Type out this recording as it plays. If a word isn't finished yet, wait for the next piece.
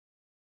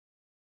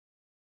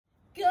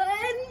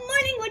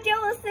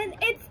Listen,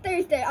 it's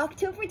Thursday,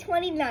 October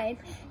 29th,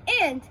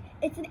 and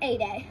it's an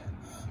A-Day.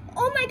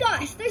 Oh my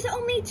gosh, there's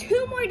only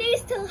 2 more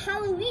days till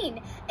Halloween.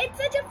 It's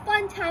such a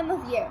fun time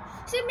of year.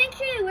 So make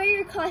sure to wear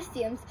your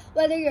costumes,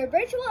 whether you're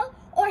virtual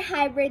or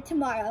hybrid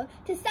tomorrow,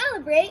 to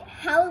celebrate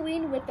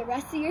Halloween with the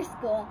rest of your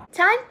school.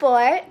 Time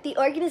for the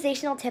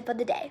organizational tip of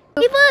the day.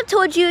 People have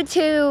told you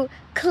to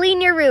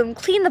clean your room,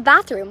 clean the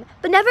bathroom,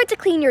 but never to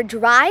clean your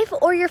drive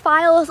or your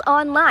files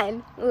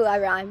online. Ooh, I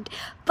rhymed.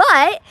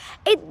 But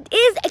it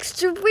is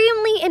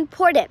extremely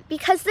important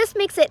because this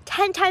makes it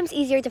 10 times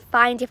easier to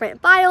find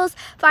different files,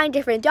 find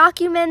different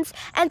documents,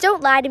 and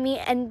don't lie to me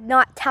and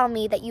not tell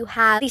me that you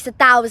have at least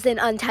 1,000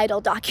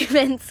 untitled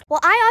documents. Well,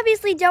 I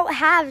obviously don't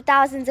have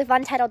thousands of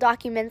untitled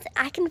documents.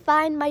 I can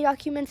find my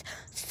documents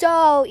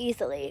so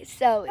easily,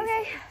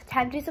 Okay,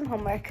 time to do some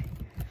homework.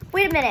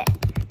 Wait a minute.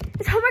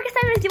 This homework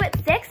assignment is due at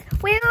 6?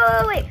 Wait.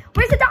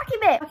 Where's the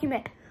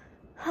document?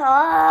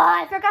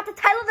 I forgot to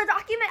title the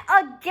document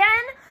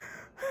again.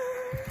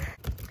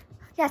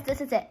 Yes, this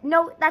is it.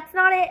 No, that's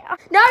not it.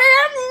 No!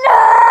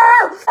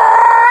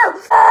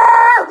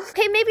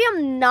 Okay, maybe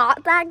I'm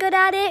not that good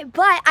at it,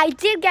 but I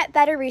did get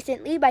better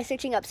recently by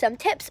searching up some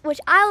tips, which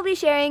I'll be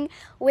sharing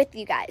with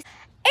you guys.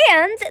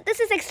 And this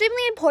is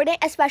extremely important,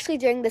 especially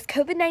during this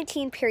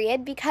COVID-19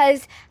 period,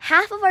 because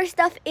half of our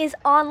stuff is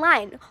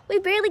online. We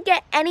barely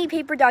get any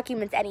paper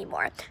documents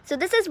anymore. So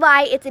this is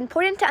why it's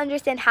important to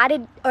understand how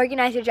to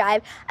organize your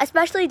drive,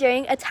 especially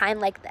during a time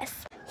like this.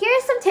 Here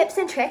are some tips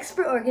and tricks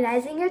for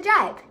organizing your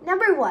drive.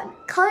 Number 1,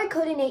 color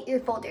coordinate your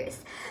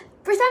folders.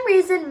 For some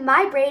reason,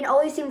 my brain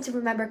always seems to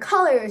remember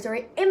colors or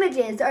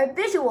images or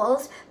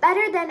visuals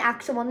better than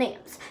actual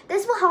names.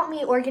 This will help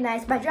me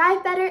organize my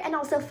drive better and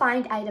also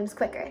find items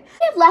quicker.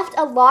 I've left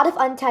a lot of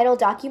untitled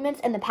documents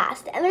in the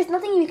past, and there's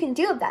nothing you can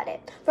do about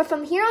it. But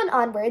from here on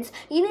onwards,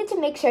 you need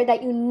to make sure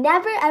that you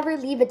never ever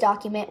leave a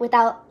document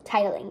without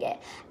titling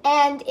it.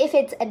 And if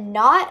it's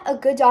not a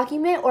good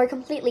document or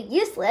completely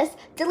useless,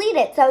 delete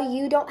it so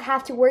you don't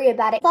have to worry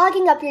about it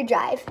clogging up your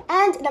drive.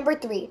 And number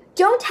 3,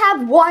 don't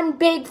have one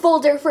big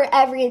folder for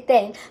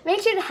everything.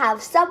 Make sure to have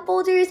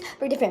subfolders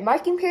for different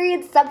marking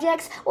periods,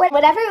 subjects,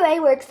 whatever way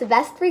works the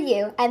best for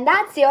you. And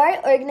that's your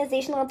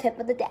organizational tip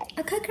of the day.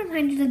 A quick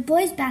reminder that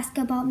boys'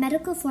 basketball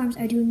medical forms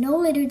are due no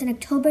later than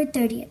October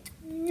 30th.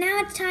 Now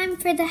it's time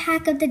for the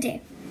hack of the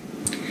day.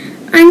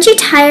 Aren't you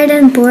tired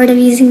and bored of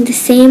using the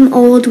same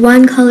old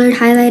one-colored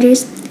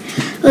highlighters?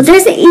 Well,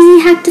 there's an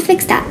easy hack to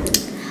fix that.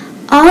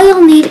 All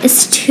you'll need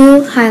is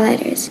 2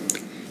 highlighters.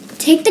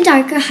 Take the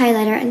darker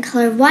highlighter and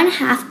color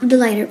 1/2 of the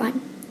lighter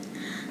one.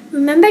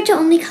 Remember to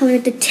only color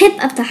the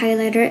tip of the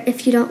highlighter.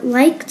 If you don't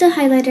like the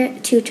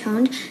highlighter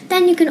two-toned,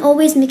 then you can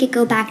always make it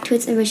go back to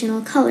its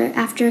original color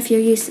after a few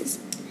uses.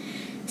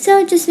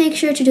 So just make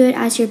sure to do it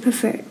as your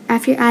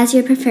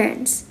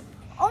preference.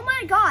 Oh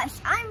my gosh,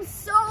 I'm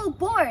so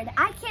bored.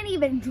 I can't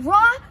even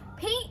draw,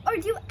 paint, or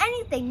do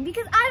anything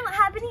because I don't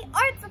have any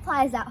art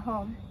supplies at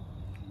home.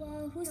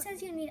 Well, who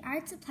says you need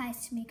art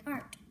supplies to make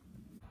art?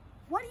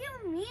 What do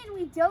you mean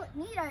we don't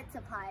need art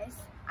supplies?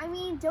 I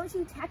mean, don't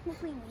you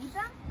technically need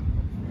them?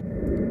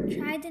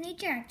 Try the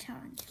Nature Art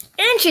Challenge.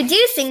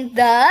 Introducing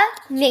the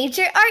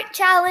Nature Art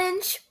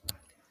Challenge.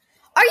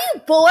 Are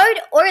you bored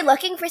or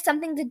looking for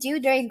something to do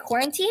during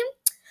quarantine,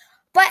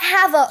 but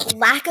have a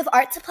lack of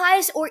art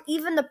supplies or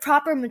even the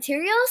proper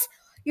materials?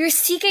 You're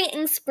seeking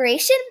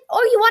inspiration,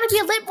 or you want to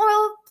be a little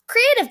more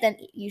creative than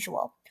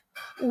usual?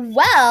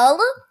 Well,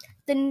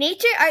 the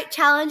Nature Art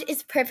Challenge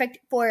is perfect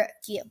for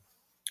you.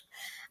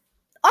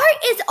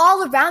 Art is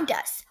all around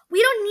us.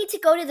 We don't need to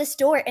go to the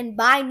store and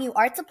buy new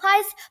art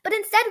supplies, but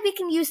instead we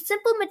can use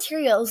simple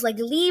materials like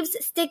leaves,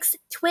 sticks,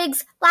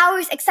 twigs,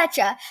 flowers,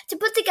 etc. to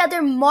put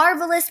together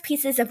marvelous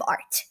pieces of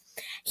art.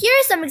 Here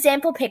are some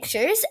example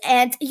pictures,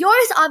 and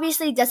yours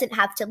obviously doesn't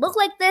have to look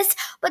like this,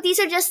 but these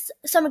are just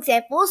some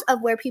examples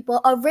of where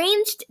people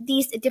arranged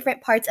these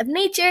different parts of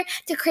nature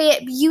to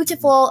create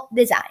beautiful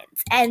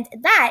designs, and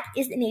that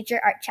is the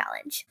Nature Art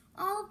Challenge.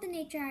 All of the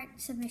Nature Art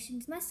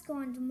submissions must go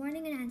on the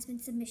morning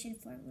announcement submission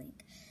form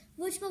link,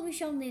 which will be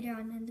shown later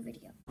on in the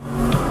video.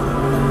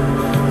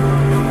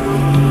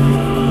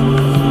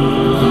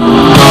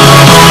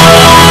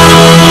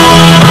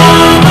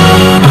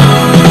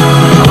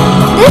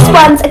 This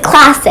one's a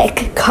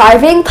classic,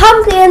 carving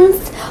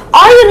pumpkins.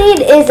 All you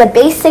need is a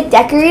basic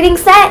decorating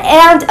set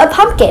and a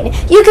pumpkin.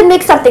 You can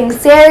make something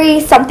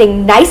scary,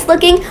 something nice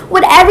looking,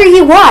 whatever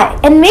you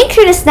want. And make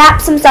sure to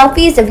snap some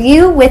selfies of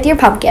you with your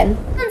pumpkin.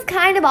 It's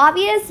kind of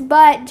obvious,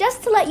 but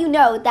just to let you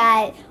know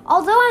that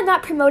although I'm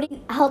not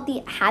promoting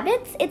healthy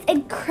habits, it's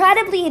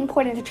incredibly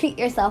important to treat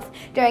yourself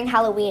during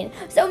Halloween.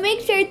 So make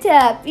sure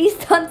to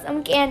feast on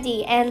some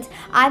candy, and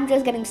I'm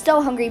just getting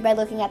so hungry by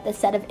looking at this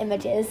set of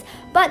images.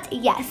 But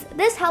yes,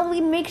 this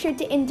Halloween, make sure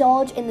to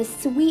indulge in the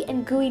sweet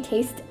and gooey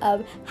taste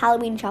of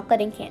Halloween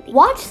chocolate and candy.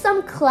 Watch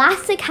some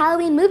classic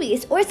Halloween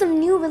movies or some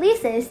new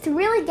releases to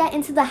really get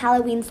into the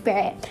Halloween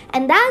spirit.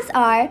 And those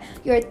are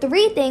your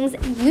 3 things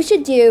you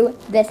should do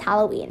this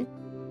Halloween.